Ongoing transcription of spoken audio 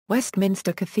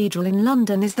Westminster Cathedral in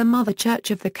London is the mother church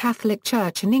of the Catholic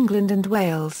Church in England and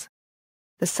Wales.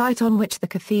 The site on which the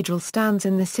cathedral stands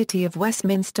in the City of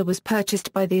Westminster was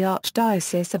purchased by the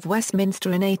Archdiocese of Westminster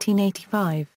in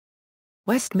 1885.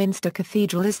 Westminster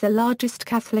Cathedral is the largest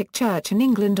Catholic church in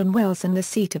England and Wales and the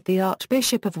seat of the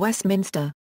Archbishop of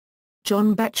Westminster.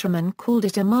 John Betjeman called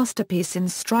it a masterpiece in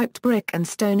striped brick and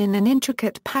stone in an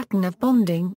intricate pattern of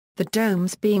bonding, the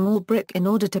domes being all brick in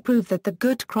order to prove that the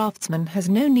good craftsman has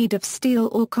no need of steel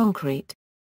or concrete.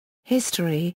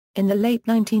 History: in the late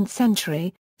 19th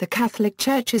century, the Catholic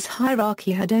Church's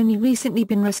hierarchy had only recently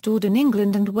been restored in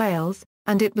England and Wales,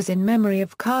 and it was in memory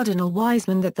of Cardinal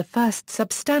Wiseman that the first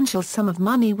substantial sum of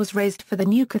money was raised for the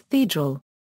new cathedral.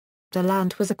 The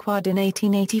land was acquired in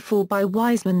 1884 by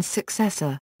Wiseman's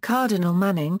successor, Cardinal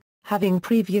Manning, having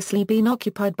previously been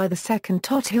occupied by the second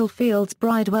Tothill Fields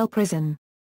Bridewell prison.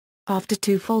 After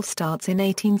two false starts in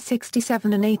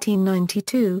 1867 and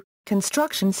 1892,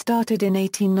 construction started in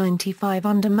 1895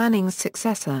 under Manning's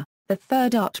successor, the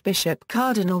third Archbishop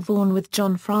Cardinal Vaughan, with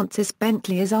John Francis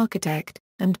Bentley as architect,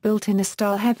 and built in a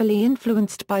style heavily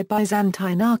influenced by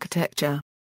Byzantine architecture.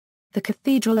 The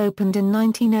cathedral opened in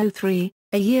 1903,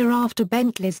 a year after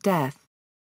Bentley's death.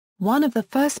 One of the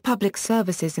first public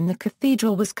services in the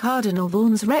cathedral was Cardinal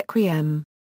Vaughan's Requiem.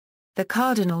 The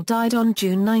Cardinal died on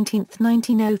June 19,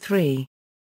 1903.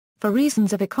 For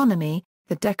reasons of economy,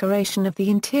 the decoration of the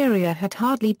interior had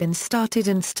hardly been started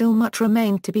and still much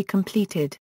remained to be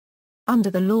completed. Under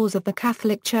the laws of the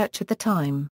Catholic Church at the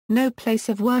time, no place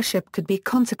of worship could be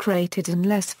consecrated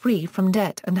unless free from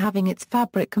debt and having its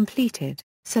fabric completed,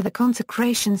 so the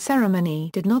consecration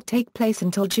ceremony did not take place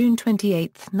until June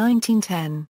 28,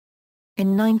 1910.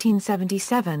 In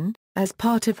 1977, as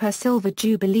part of her Silver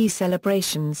Jubilee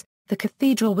celebrations, the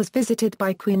cathedral was visited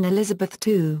by Queen Elizabeth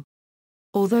II.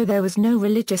 Although there was no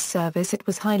religious service, it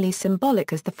was highly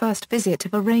symbolic as the first visit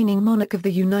of a reigning monarch of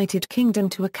the United Kingdom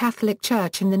to a Catholic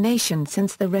church in the nation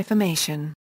since the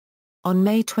Reformation. On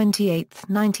May 28,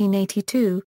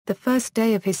 1982, the first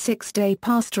day of his six-day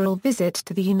pastoral visit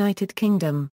to the United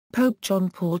Kingdom, Pope John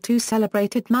Paul II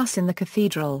celebrated Mass in the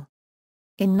cathedral.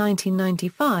 In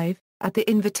 1995, at the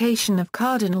invitation of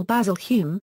Cardinal Basil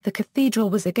Hume, the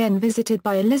cathedral was again visited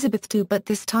by Elizabeth II, but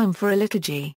this time for a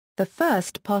liturgy, the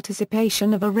first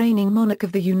participation of a reigning monarch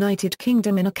of the United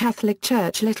Kingdom in a Catholic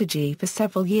Church liturgy for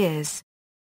several years.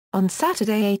 On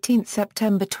Saturday 18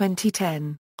 September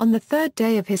 2010, on the third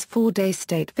day of his four-day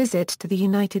state visit to the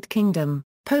United Kingdom,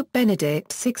 Pope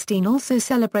Benedict XVI also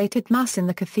celebrated Mass in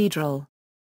the cathedral.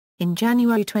 In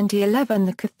January 2011,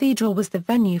 the cathedral was the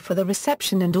venue for the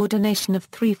reception and ordination of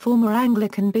three former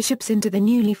Anglican bishops into the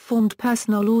newly formed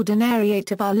Personal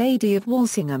Ordinariate of Our Lady of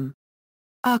Walsingham.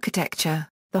 Architecture: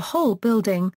 the whole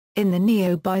building, in the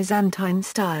Neo-Byzantine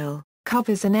style,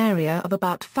 covers an area of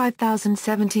about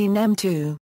 5,017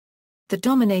 m². The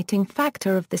dominating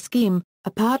factor of the scheme,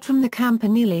 apart from the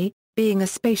campanile, being a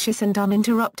spacious and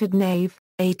uninterrupted nave,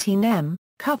 18 m,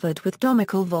 covered with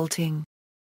domical vaulting.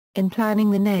 In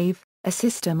planning the nave, a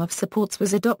system of supports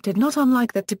was adopted not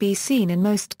unlike that to be seen in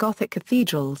most Gothic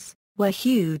cathedrals, where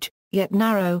huge, yet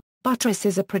narrow,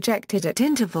 buttresses are projected at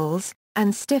intervals,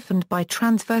 and stiffened by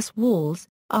transverse walls,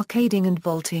 arcading and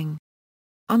vaulting.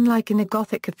 Unlike in a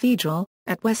Gothic cathedral,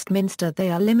 at Westminster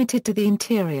they are limited to the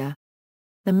interior.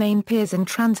 The main piers and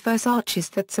transverse arches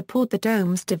that support the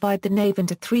domes divide the nave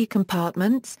into three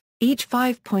compartments, each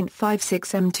 5.56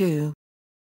 m².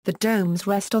 The domes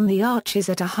rest on the arches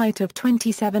at a height of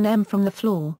 27 m from the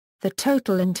floor, the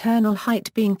total internal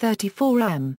height being 34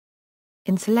 m.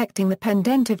 In selecting the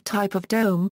pendentive type of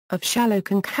dome, of shallow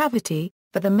concavity,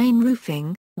 for the main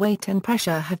roofing, weight and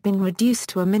pressure have been reduced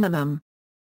to a minimum.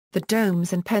 The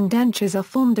domes and pendentures are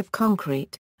formed of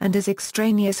concrete, and as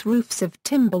extraneous roofs of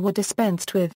timber were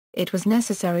dispensed with, it was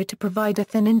necessary to provide a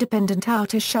thin independent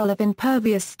outer shell of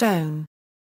impervious stone.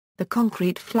 The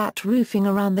concrete flat roofing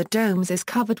around the domes is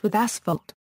covered with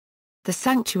asphalt. The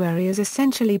sanctuary is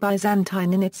essentially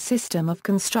Byzantine in its system of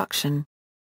construction.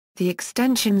 The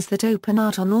extensions that open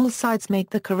out on all sides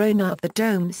make the corona of the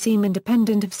dome seem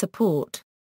independent of support.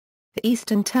 The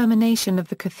eastern termination of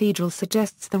the cathedral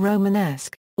suggests the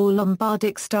Romanesque, or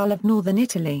Lombardic style of northern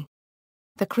Italy.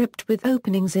 The crypt with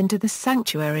openings into the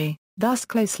sanctuary, thus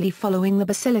closely following the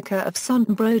Basilica of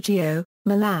Sant'Ambrogio,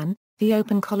 Milan, the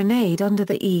open colonnade under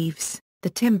the eaves, the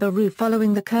timber roof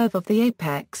following the curve of the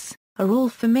apex, are all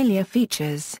familiar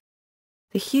features.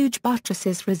 The huge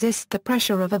buttresses resist the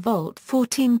pressure of a vault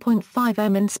 14.5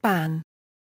 m in span.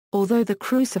 Although the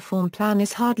cruciform plan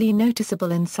is hardly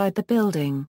noticeable inside the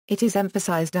building, it is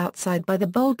emphasized outside by the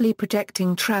boldly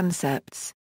projecting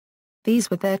transepts. These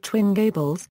with their twin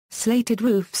gables, slated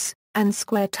roofs, and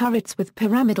square turrets with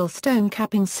pyramidal stone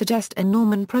cappings suggest a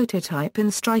Norman prototype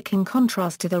in striking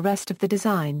contrast to the rest of the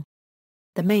design.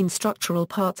 The main structural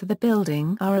parts of the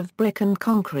building are of brick and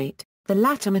concrete, the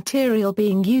latter material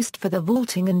being used for the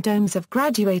vaulting and domes of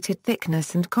graduated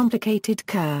thickness and complicated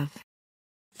curve.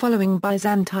 Following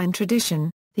Byzantine tradition,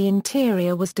 the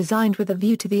interior was designed with a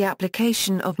view to the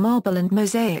application of marble and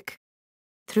mosaic.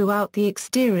 Throughout the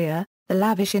exterior, the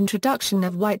lavish introduction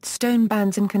of white stone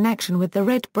bands in connection with the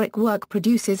red brickwork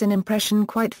produces an impression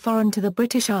quite foreign to the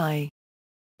British eye.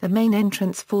 The main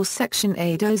entrance for Section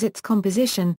 8 owes its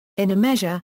composition, in a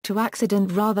measure, to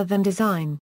accident rather than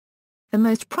design. The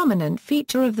most prominent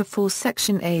feature of the force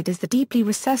Section 8 is the deeply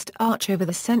recessed arch over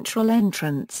the central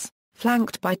entrance,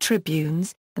 flanked by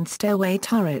tribunes and stairway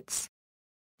turrets.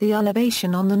 The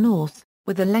elevation on the north,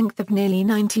 with a length of nearly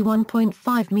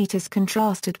 91.5 meters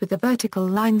contrasted with the vertical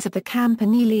lines of the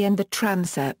campanile and the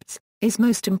transepts, is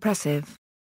most impressive.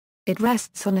 It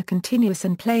rests on a continuous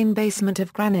and plain basement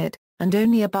of granite, and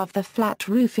only above the flat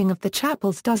roofing of the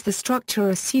chapels does the structure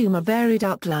assume a varied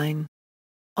outline.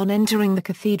 On entering the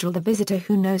cathedral, the visitor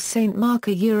who knows St. Mark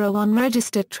a Euro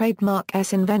unregistered trademark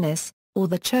S in Venice, or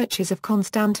the churches of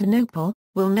Constantinople,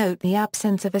 will note the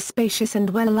absence of a spacious and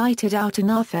well-lighted outer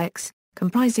narthex,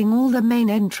 comprising all the main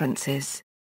entrances.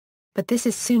 But this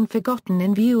is soon forgotten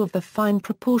in view of the fine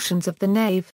proportions of the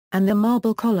nave, and the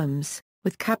marble columns,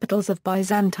 with capitals of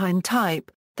Byzantine type,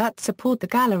 that support the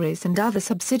galleries and other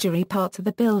subsidiary parts of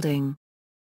the building.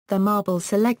 The marbles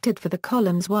selected for the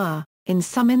columns were, in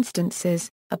some instances,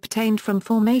 obtained from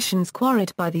formations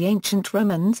quarried by the ancient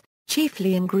Romans,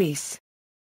 chiefly in Greece.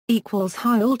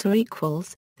 High altar.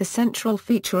 The central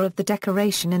feature of the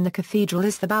decoration in the cathedral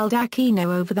is the baldacchino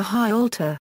over the high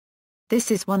altar. This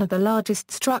is one of the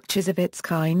largest structures of its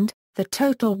kind, the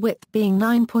total width being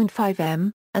 9.5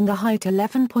 m, and the height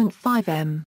 11.5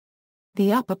 m.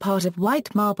 The upper part of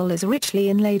white marble is richly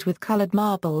inlaid with colored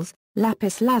marbles,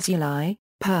 lapis lazuli,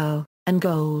 pearl, and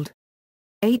gold.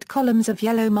 8 columns of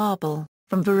yellow marble,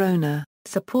 from Verona,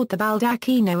 support the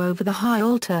baldacchino over the high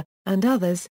altar, and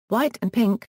others, white and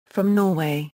pink, from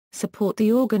Norway, support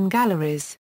the organ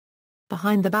galleries.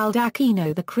 Behind the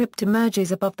baldacchino the crypt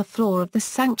emerges above the floor of the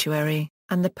sanctuary,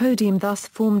 and the podium thus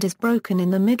formed is broken in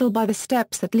the middle by the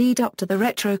steps that lead up to the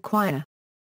retrochoir.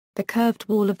 The curved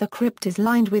wall of the crypt is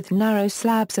lined with narrow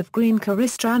slabs of green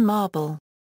Caristran marble.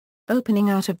 Opening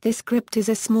out of this crypt is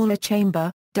a smaller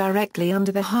chamber, directly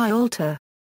under the high altar.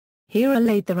 Here are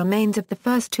laid the remains of the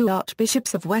first 2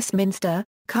 Archbishops of Westminster,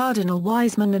 Cardinal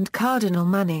Wiseman and Cardinal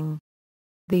Manning.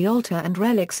 The altar and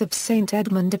relics of St.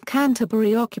 Edmund of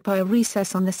Canterbury occupy a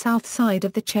recess on the south side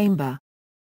of the chamber.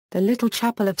 The little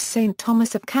chapel of St.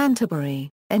 Thomas of Canterbury,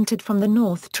 entered from the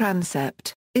north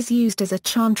transept, is used as a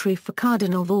chantry for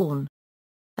Cardinal Vaughan.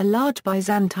 A large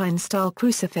Byzantine-style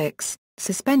crucifix,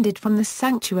 suspended from the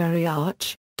sanctuary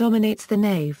arch, dominates the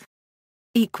nave.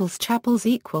 Chapels.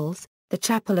 The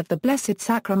Chapel of the Blessed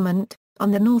Sacrament,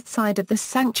 on the north side of the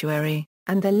sanctuary,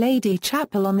 and the Lady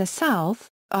Chapel on the south,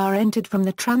 are entered from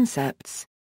the transepts.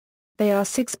 They are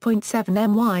 6.7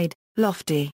 m wide,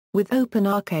 lofty, with open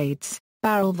arcades,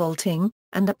 barrel vaulting,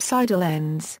 and apsidal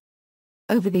ends.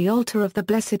 Over the altar of the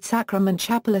Blessed Sacrament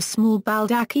Chapel a small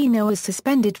baldacchino is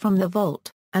suspended from the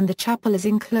vault, and the chapel is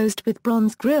enclosed with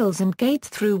bronze grilles and gates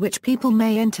through which people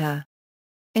may enter.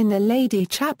 In the Lady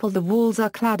Chapel the walls are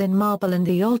clad in marble and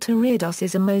the altar reredos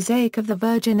is a mosaic of the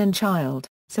Virgin and Child,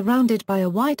 surrounded by a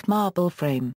white marble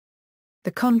frame.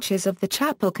 The conches of the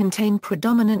chapel contain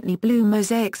predominantly blue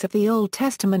mosaics of the Old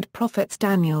Testament prophets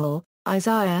Daniel,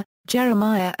 Isaiah,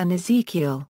 Jeremiah and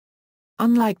Ezekiel.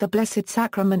 Unlike the Blessed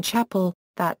Sacrament Chapel,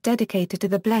 that dedicated to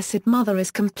the Blessed Mother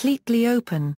is completely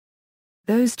open.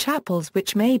 Those chapels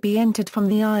which may be entered from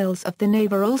the aisles of the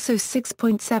nave are also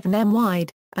 6.7 m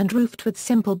wide, and roofed with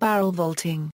simple barrel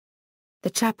vaulting. The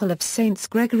chapel of Saints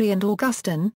Gregory and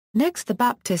Augustine, next the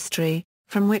baptistry,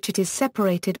 from which it is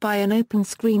separated by an open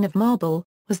screen of marble,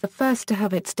 was the first to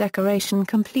have its decoration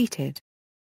completed.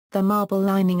 The marble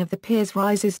lining of the piers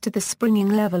rises to the springing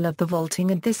level of the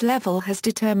vaulting, and this level has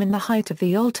determined the height of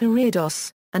the altar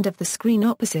reredos, and of the screen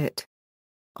opposite.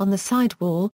 On the side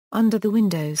wall, under the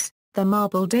windows, the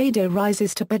marble dado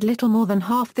rises to but little more than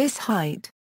half this height.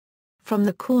 From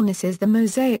the cornices the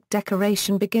mosaic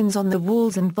decoration begins on the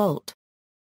walls and vault.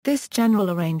 This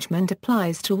general arrangement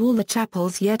applies to all the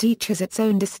chapels, yet each has its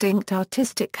own distinct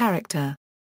artistic character.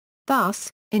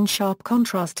 Thus, in sharp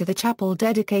contrast to the chapel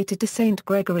dedicated to St.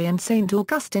 Gregory and St.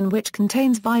 Augustine, which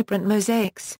contains vibrant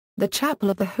mosaics, the Chapel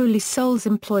of the Holy Souls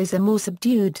employs a more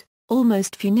subdued,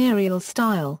 almost funereal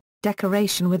style,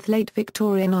 decoration with late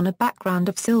Victorian on a background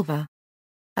of silver.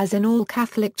 As in all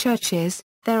Catholic churches,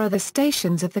 there are the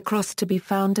Stations of the Cross to be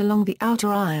found along the outer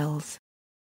aisles.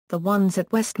 The ones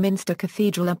at Westminster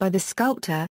Cathedral are by the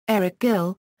sculptor, Eric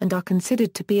Gill, and are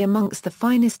considered to be amongst the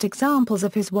finest examples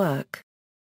of his work.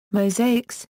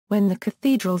 Mosaics. When the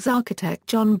cathedral's architect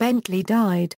John Bentley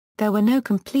died, there were no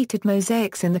completed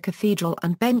mosaics in the cathedral,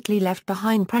 and Bentley left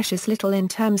behind precious little in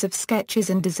terms of sketches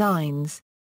and designs.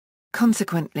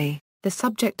 Consequently, the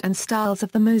subject and styles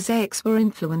of the mosaics were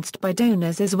influenced by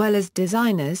donors as well as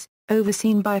designers,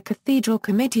 overseen by a cathedral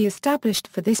committee established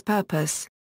for this purpose.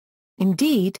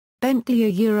 Indeed,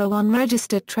 Bentley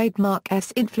unregistered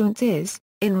trademark's influence is,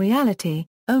 in reality,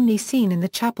 only seen in the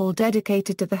chapel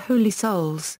dedicated to the Holy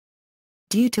Souls.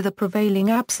 Due to the prevailing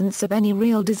absence of any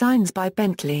real designs by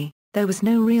Bentley, there was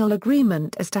no real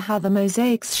agreement as to how the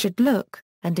mosaics should look,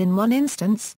 and in one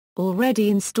instance, already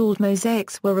installed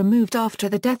mosaics were removed after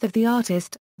the death of the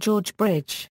artist, George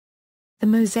Bridge. The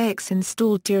mosaics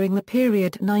installed during the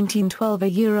period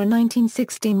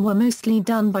 1912–1916 were mostly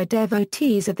done by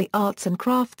devotees of the arts and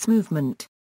crafts movement.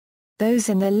 Those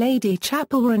in the Lady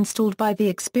Chapel were installed by the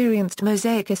experienced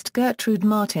mosaicist Gertrude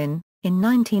Martin, in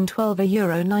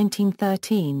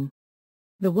 1912–1913.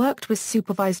 The work was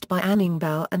supervised by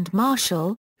Anningbell and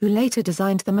Marshall, who later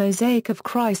designed the mosaic of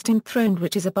Christ enthroned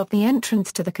which is above the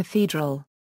entrance to the cathedral.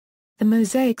 The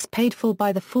mosaics paid for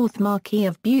by the 4th Marquis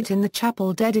of Bute in the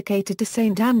chapel dedicated to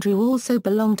St. Andrew also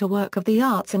belong to work of the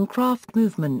arts and craft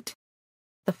movement.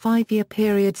 The 5-year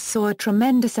period saw a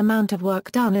tremendous amount of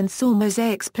work done and saw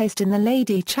mosaics placed in the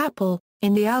Lady Chapel,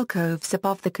 in the alcoves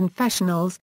above the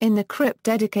confessionals, in the crypt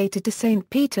dedicated to St.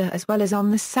 Peter as well as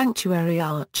on the sanctuary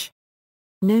arch.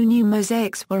 No new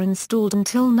mosaics were installed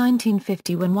until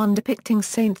 1950 when one depicting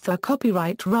St. Thur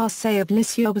copyright Rasay of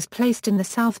Lisieux was placed in the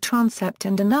south transept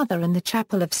and another in the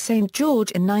chapel of St.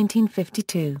 George in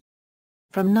 1952.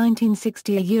 From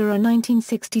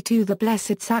 1960–1962 the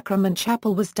Blessed Sacrament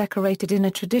Chapel was decorated in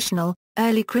a traditional,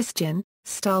 early Christian,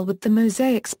 style with the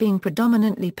mosaics being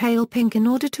predominantly pale pink in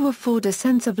order to afford a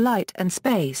sense of light and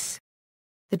space.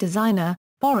 The designer,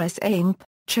 Boris Ampe,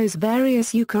 chose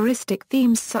various Eucharistic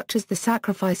themes such as the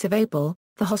sacrifice of Abel,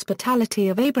 the hospitality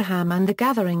of Abraham and the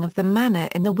gathering of the manna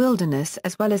in the wilderness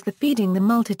as well as the feeding the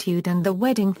multitude and the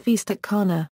wedding feast at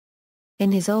Cana.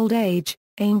 In his old age,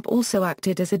 Ampe also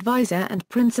acted as advisor and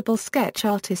principal sketch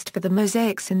artist for the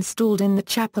mosaics installed in the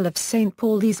chapel of St.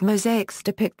 Paul. These mosaics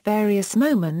depict various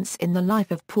moments in the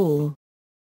life of Paul.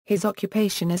 His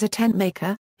occupation as a tent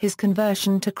maker, his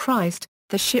conversion to Christ,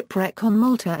 the shipwreck on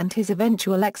Malta and his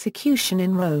eventual execution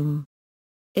in Rome.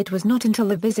 It was not until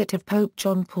the visit of Pope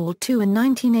John Paul II in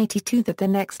 1982 that the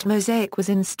next mosaic was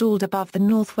installed above the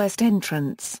northwest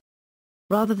entrance.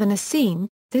 Rather than a scene,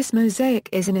 this mosaic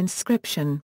is an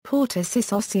inscription, Porta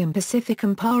sis ossium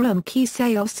pacificum parum qui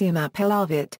se ossium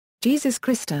appellavit, Jesus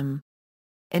Christum.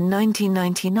 In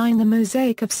 1999 the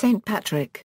mosaic of St.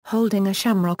 Patrick, holding a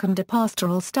shamrock and a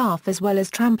pastoral staff as well as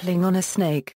trampling on a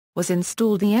snake, was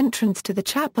installed the entrance to the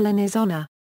chapel in his honor.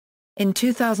 In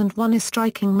 2001 a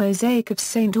striking mosaic of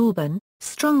St. Alban,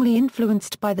 strongly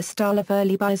influenced by the style of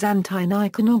early Byzantine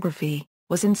iconography,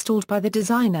 was installed by the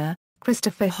designer,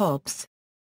 Christopher Hobbs.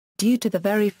 Due to the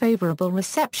very favorable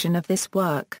reception of this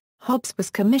work, Hobbs was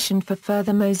commissioned for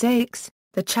further mosaics,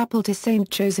 the chapel to St.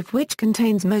 Joseph which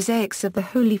contains mosaics of the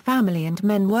Holy Family and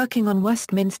men working on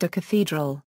Westminster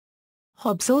Cathedral.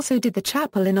 Hobbs also did the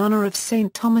chapel in honor of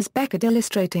St. Thomas Becket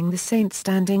illustrating the saint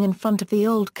standing in front of the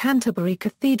old Canterbury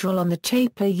Cathedral on the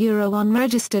chapel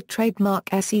unregistered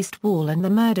trademark's east wall and the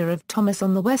murder of Thomas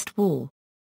on the west wall.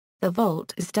 The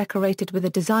vault is decorated with a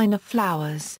design of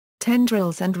flowers,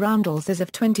 tendrils and roundels as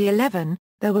of 2011.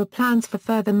 There were plans for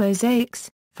further mosaics,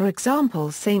 for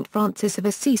example St. Francis of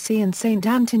Assisi and St.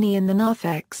 Anthony in the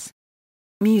narthex.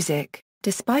 Music.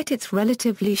 Despite its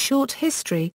relatively short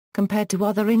history, compared to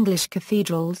other English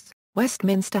cathedrals,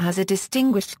 Westminster has a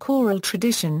distinguished choral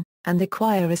tradition, and the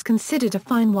choir is considered a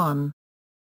fine one.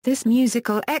 This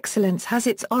musical excellence has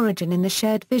its origin in the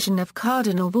shared vision of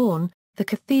Cardinal Vaughan, the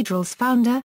cathedral's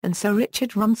founder, and Sir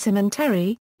Richard Runciman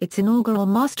Terry, its inaugural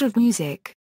Master of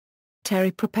Music.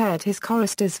 Terry prepared his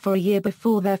choristers for a year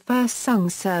before their first sung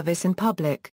service in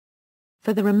public.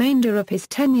 For the remainder of his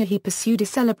tenure he pursued a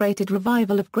celebrated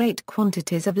revival of great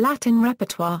quantities of Latin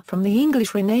repertoire from the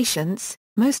English Renaissance,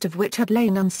 most of which had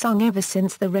lain unsung ever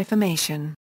since the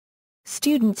Reformation.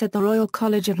 Students at the Royal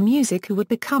College of Music who would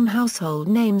become household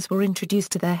names were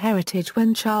introduced to their heritage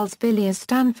when Charles Villiers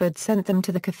Stanford sent them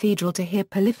to the cathedral to hear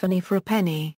polyphony for a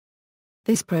penny.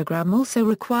 This program also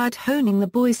required honing the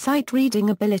boys' sight-reading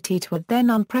ability to a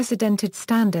then unprecedented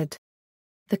standard.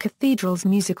 The cathedral's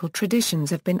musical traditions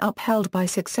have been upheld by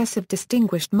successive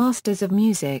distinguished masters of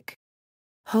music.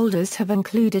 Holders have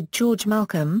included George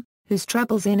Malcolm, whose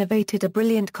trebles innovated a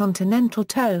brilliant continental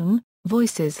tone,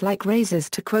 voices like razors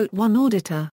to quote one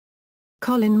auditor.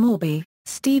 Colin Morby,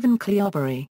 Stephen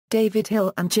Cleobury, David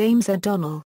Hill and James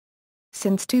O'Donnell.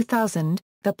 Since 2000,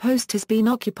 the post has been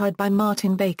occupied by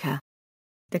Martin Baker.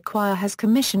 The choir has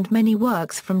commissioned many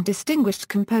works from distinguished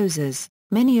composers,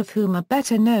 many of whom are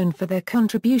better known for their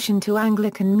contribution to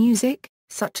Anglican music,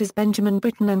 such as Benjamin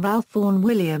Britten and Ralph Vaughan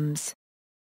Williams.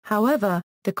 However,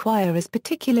 the choir is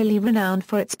particularly renowned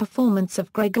for its performance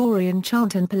of Gregorian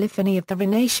chant and polyphony of the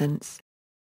Renaissance.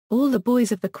 All the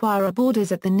boys of the choir are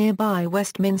boarders at the nearby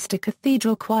Westminster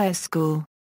Cathedral Choir School.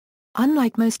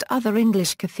 Unlike most other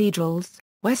English cathedrals,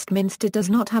 Westminster does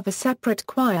not have a separate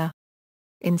choir.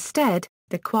 Instead,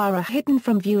 the choir are hidden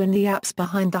from view in the apse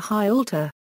behind the high altar.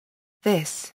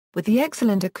 This, with the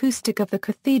excellent acoustic of the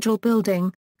cathedral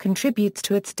building, contributes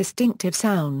to its distinctive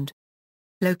sound.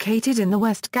 Located in the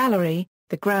West Gallery,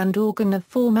 the grand organ of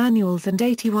 4 manuals and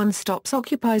 81 stops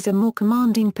occupies a more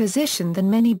commanding position than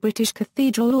many British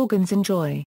cathedral organs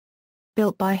enjoy.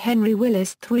 Built by Henry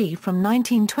Willis III from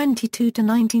 1922 to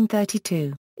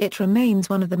 1932, it remains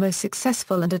one of the most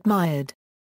successful and admired.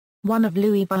 One of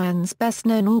Louis Vian's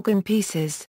best-known organ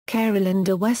pieces, Carillon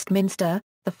de Westminster,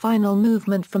 the final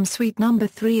movement from Suite No.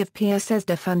 3 of Pièces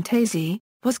de Fantaisie,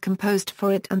 was composed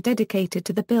for it and dedicated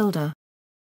to the builder.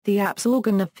 The apse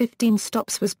organ of 15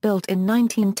 stops was built in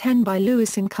 1910 by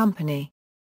Lewis and Company.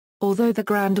 Although the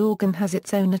grand organ has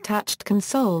its own attached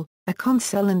console, a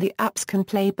console and the apse can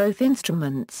play both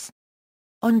instruments.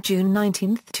 On June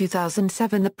 19,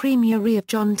 2007, the premiere of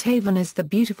John Tavener's The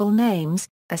Beautiful Names,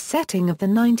 a setting of the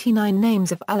 99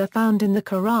 names of Allah found in the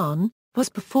Quran, was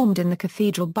performed in the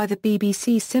cathedral by the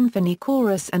BBC Symphony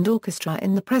Chorus and Orchestra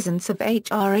in the presence of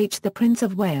HRH the Prince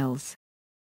of Wales.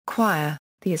 Choir.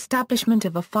 The establishment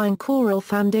of a fine choral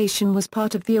foundation was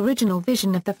part of the original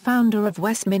vision of the founder of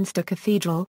Westminster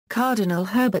Cathedral, Cardinal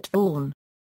Herbert Vaughan.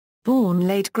 Vaughan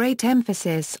laid great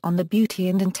emphasis on the beauty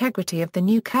and integrity of the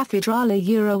new Cathedrale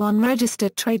Euro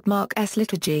unregistered trademark S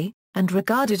liturgy, and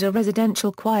regarded a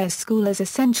residential choir school as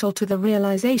essential to the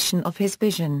realization of his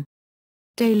vision.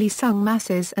 Daily sung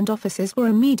masses and offices were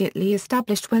immediately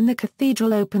established when the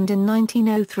cathedral opened in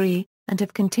 1903, and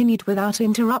have continued without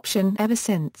interruption ever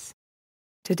since.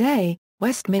 Today,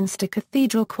 Westminster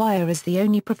Cathedral Choir is the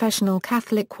only professional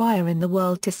Catholic choir in the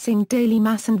world to sing daily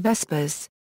Mass and Vespers.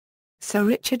 Sir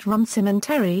Richard Runciman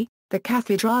Terry, the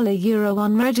Cathedrale Euro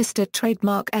unregistered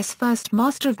trademark S first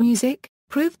Master of Music,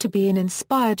 proved to be an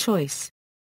inspired choice.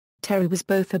 Terry was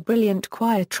both a brilliant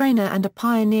choir trainer and a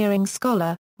pioneering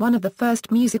scholar, one of the first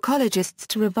musicologists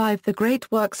to revive the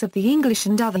great works of the English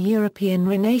and other European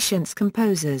Renaissance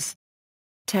composers.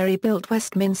 Terry built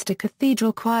Westminster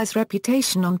Cathedral Choir's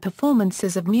reputation on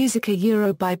performances of Musica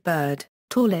Euro by Byrd,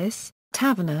 Tallis,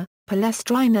 Taverner,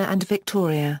 Palestrina and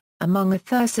Victoria, among a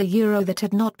Thursa Euro that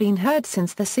had not been heard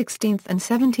since the 16th and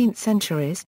 17th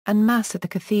centuries, and Mass at the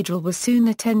cathedral was soon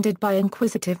attended by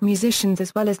inquisitive musicians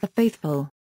as well as the faithful.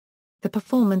 The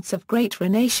performance of great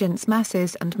Renaissance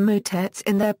masses and motets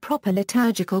in their proper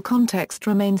liturgical context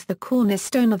remains the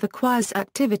cornerstone of the choir's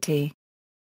activity.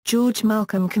 George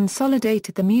Malcolm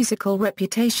consolidated the musical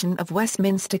reputation of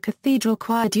Westminster Cathedral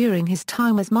Choir during his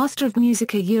time as Master of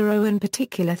Musica Euro, in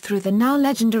particular through the now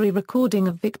legendary recording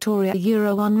of Victoria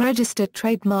Euro unregistered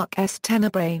trademark S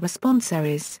Tenebrae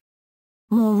Responsoris.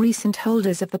 More recent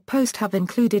holders of the post have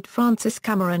included Francis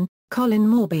Cameron, Colin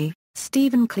Morby,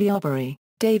 Stephen Cleobury,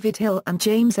 David Hill and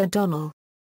James O'Donnell.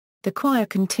 The choir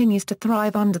continues to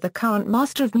thrive under the current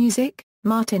Master of Music,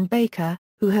 Martin Baker,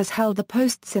 who has held the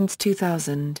post since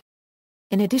 2000.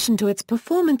 In addition to its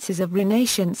performances of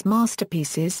Renaissance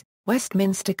masterpieces,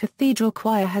 Westminster Cathedral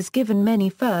Choir has given many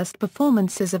first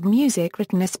performances of music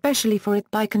written especially for it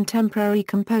by contemporary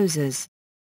composers.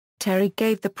 Terry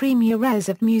gave the premieres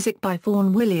of music by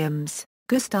Vaughan Williams,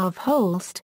 Gustav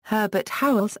Holst, Herbert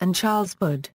Howells and Charles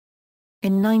Wood.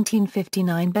 In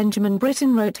 1959 Benjamin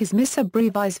Britten wrote his Missa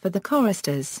Brevis for the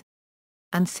choristers.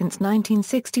 And since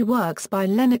 1960 works by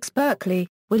Lennox Berkeley,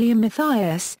 William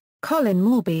Matthias, Colin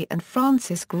Morby and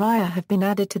Francis Grier have been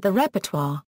added to the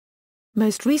repertoire.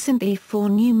 Most recently 4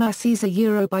 new Masses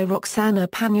Euro by Roxana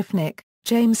Paniofnik,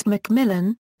 James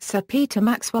Macmillan, Sir Peter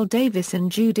Maxwell Davis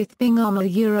and Judith Bingham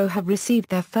Euro have received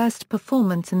their first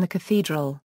performance in the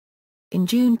cathedral. In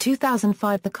June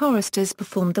 2005 the choristers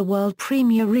performed the world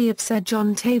premiere of Sir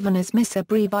John Tavener's Missa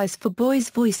Brevis for boys'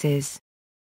 voices.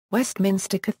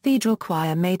 Westminster Cathedral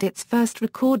Choir made its first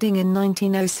recording in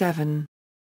 1907.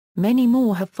 Many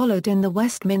more have followed in the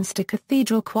Westminster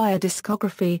Cathedral Choir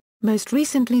discography, most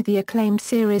recently the acclaimed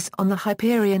series on the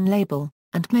Hyperion label.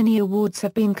 and many awards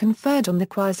have been conferred on the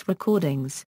choir's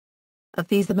recordings. Of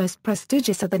these, the most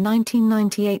prestigious are the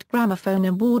 1998 Gramophone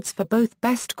Awards for both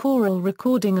Best Choral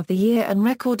Recording of the Year and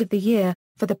Record of the Year,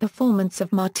 for the performance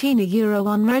of Martina Euro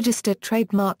Unregistered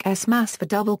Trademark S Mass for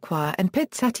Double Choir and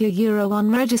Pizzetia Euro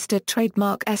Unregistered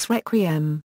Trademark S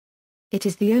Requiem. It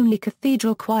is the only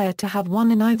cathedral choir to have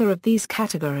won in either of these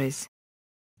categories.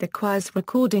 The choir's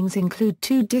recordings include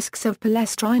 2 discs of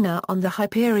Palestrina on the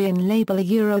Hyperion label, a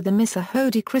Euro the Missa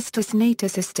Hodie Christus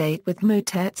Natus estate with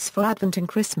motets for Advent and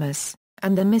Christmas,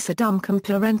 and the Missa Dum cum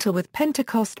Plurenta with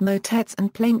Pentecost motets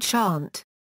and plaint chant.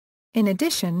 In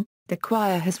addition, the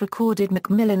choir has recorded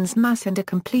Macmillan's Mass and a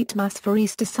complete Mass for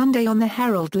Easter Sunday on the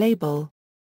Herald label.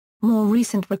 More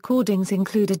recent recordings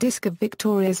include a disc of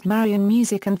Victoria's Marian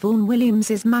Music and Vaughan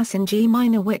Williams's Mass in G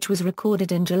minor, which was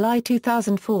recorded in July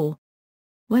 2004.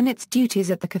 When its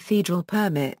duties at the cathedral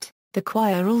permit, the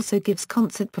choir also gives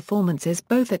concert performances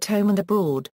both at home and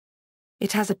abroad.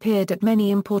 It has appeared at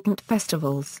many important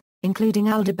festivals, including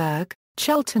Aldeburgh,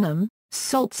 Cheltenham,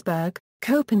 Salzburg,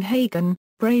 Copenhagen,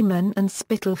 Bremen and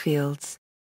Spitalfields.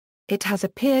 It has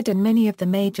appeared in many of the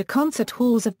major concert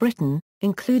halls of Britain,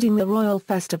 including the Royal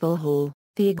Festival Hall,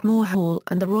 the Egmore Hall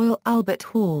and the Royal Albert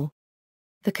Hall.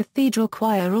 The cathedral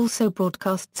choir also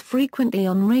broadcasts frequently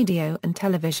on radio and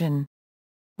television.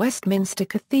 Westminster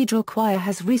Cathedral Choir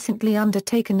has recently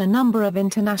undertaken a number of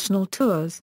international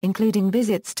tours, including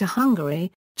visits to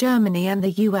Hungary, Germany and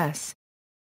the US.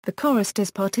 The choristers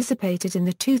participated in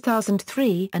the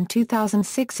 2003 and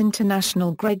 2006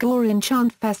 International Gregorian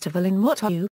Chant Festival in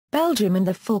Waterloo, Belgium, and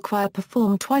the full choir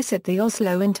performed twice at the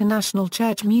Oslo International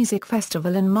Church Music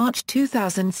Festival in March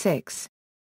 2006.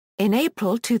 In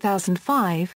April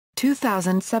 2005,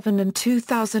 2007 and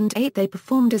 2008 they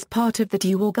performed as part of the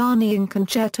Duoganian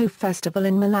Concerto Festival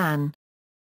in Milan.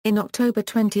 In October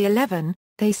 2011,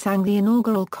 they sang the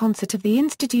inaugural concert of the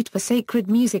Institute for Sacred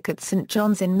Music at St.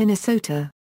 John's in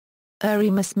Minnesota.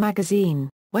 Erimus magazine.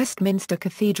 Westminster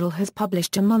Cathedral has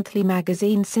published a monthly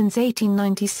magazine since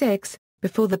 1896,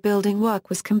 before the building work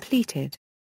was completed.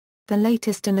 The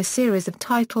latest in a series of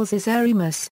titles is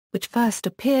Erimus, which first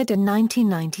appeared in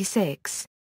 1996.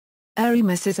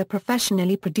 Erimus is a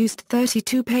professionally produced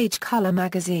 32-page color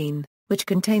magazine, which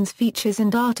contains features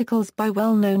and articles by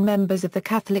well-known members of the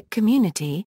Catholic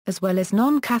community, as well as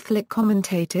non-Catholic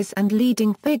commentators and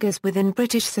leading figures within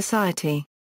British society.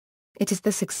 It is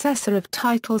the successor of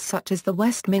titles such as the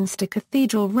Westminster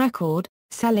Cathedral Record,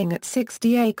 selling at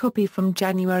 6d a copy from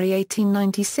January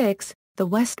 1896, the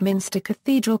Westminster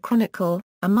Cathedral Chronicle,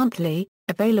 a monthly,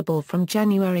 available from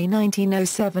January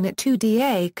 1907 at 2d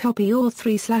a copy or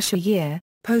 3/ a year,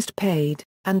 post-paid,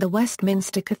 and the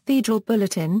Westminster Cathedral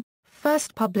Bulletin,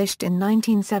 first published in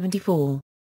 1974.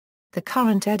 The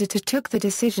current editor took the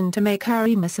decision to make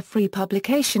Erimus a free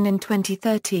publication in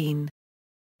 2013.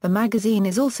 The magazine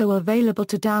is also available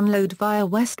to download via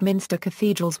Westminster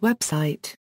Cathedral's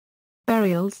website.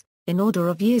 Burials, in order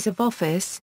of years of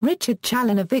office: Richard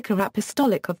Challoner, Vicar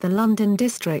Apostolic of the London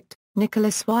District;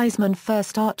 Nicholas Wiseman,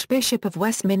 1st Archbishop of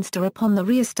Westminster upon the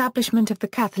re-establishment of the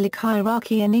Catholic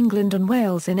hierarchy in England and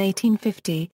Wales in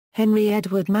 1850; Henry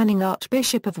Edward Manning,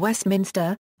 Archbishop of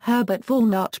Westminster; Herbert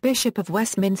Vaughan, Archbishop of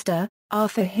Westminster;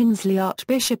 Arthur Hinsley,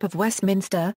 Archbishop of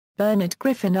Westminster; Bernard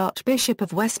Griffin, Archbishop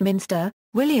of Westminster;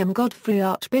 William Godfrey,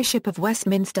 Archbishop of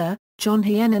Westminster; John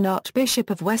Hienon, Archbishop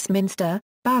of Westminster;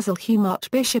 Basil Hume,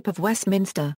 Archbishop of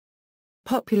Westminster.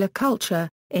 Popular culture.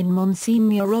 In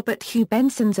Monsignor Robert Hugh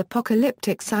Benson's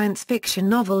apocalyptic science fiction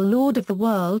novel Lord of the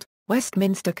World,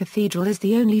 Westminster Cathedral is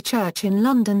the only church in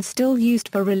London still used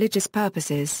for religious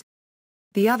purposes.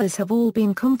 The others have all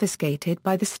been confiscated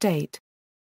by the state.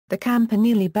 The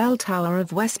Campanile Bell Tower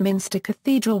of Westminster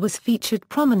Cathedral was featured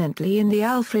prominently in the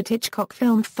Alfred Hitchcock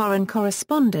film Foreign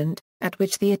Correspondent, at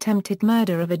which the attempted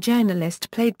murder of a journalist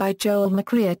played by Joel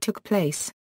McCrea took place.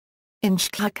 In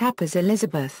Shkapper's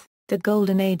Elizabeth, the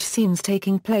Golden Age scenes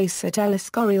taking place at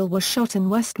Enniscorriel were shot in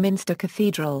Westminster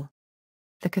Cathedral.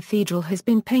 The cathedral has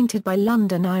been painted by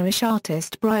London Irish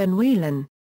artist Brian Whelan.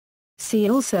 See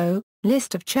also,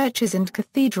 List of churches and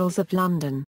cathedrals of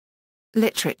London.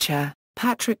 Literature.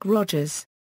 Patrick Rogers.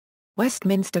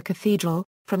 Westminster Cathedral,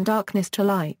 From Darkness to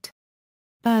Light.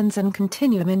 Burns and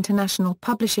Continuum International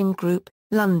Publishing Group,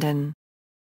 London.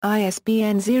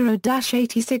 ISBN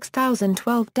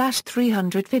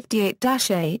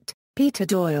 0-86012-358-8, Peter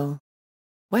Doyle.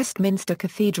 Westminster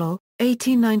Cathedral,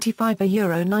 1895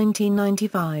 Euro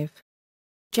 1995.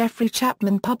 Geoffrey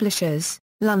Chapman Publishers,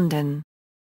 London.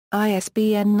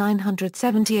 ISBN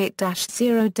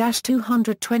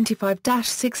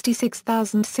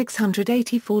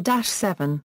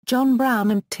 978-0-225-66684-7, John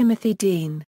Brown and Timothy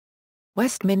Dean.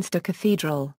 Westminster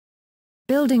Cathedral.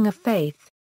 Building of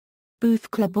Faith. Booth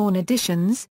Claiborne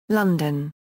Editions,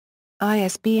 London.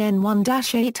 ISBN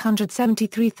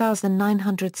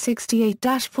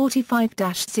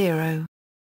 1-873,968-45-0.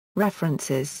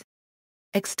 References.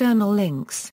 External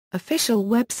links, official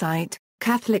website,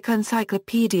 Catholic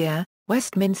Encyclopedia,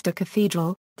 Westminster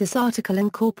Cathedral. This article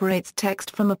incorporates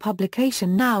text from a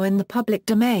publication now in the public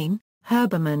domain.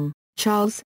 Herbermann,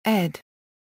 Charles, ed.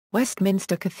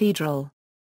 Westminster Cathedral.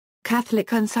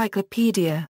 Catholic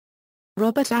Encyclopedia.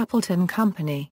 Robert Appleton Company.